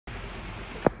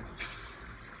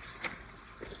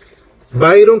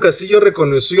Byron Castillo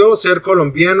reconoció ser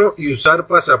colombiano y usar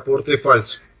pasaporte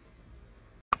falso.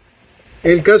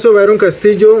 El caso de Byron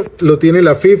Castillo lo tiene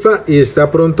la FIFA y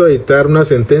está pronto a dictar una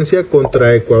sentencia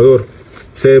contra Ecuador.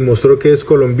 Se demostró que es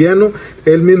colombiano,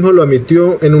 él mismo lo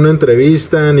admitió en una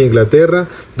entrevista en Inglaterra,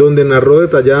 donde narró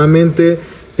detalladamente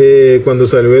cuando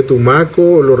salió de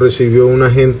Tumaco, lo recibió un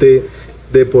agente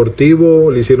deportivo,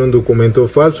 le hicieron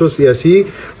documentos falsos y así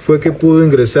fue que pudo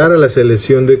ingresar a la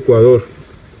selección de Ecuador.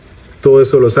 Todo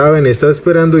eso lo saben, está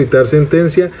esperando dictar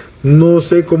sentencia, no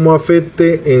sé cómo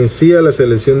afecte en sí a la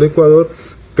selección de Ecuador,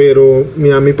 pero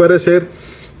a mi parecer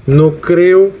no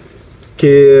creo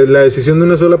que la decisión de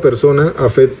una sola persona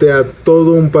afecte a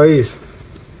todo un país.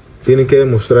 Tienen que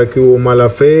demostrar que hubo mala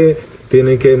fe,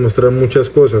 tienen que demostrar muchas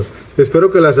cosas.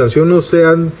 Espero que las sanciones no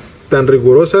sean tan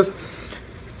rigurosas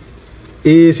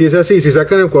y si es así, si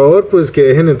sacan a Ecuador, pues que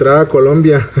dejen entrar a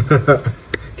Colombia.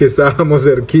 Que estábamos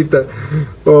cerquita.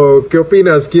 ¿O qué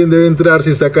opinas? ¿Quién debe entrar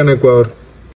si sacan a Ecuador?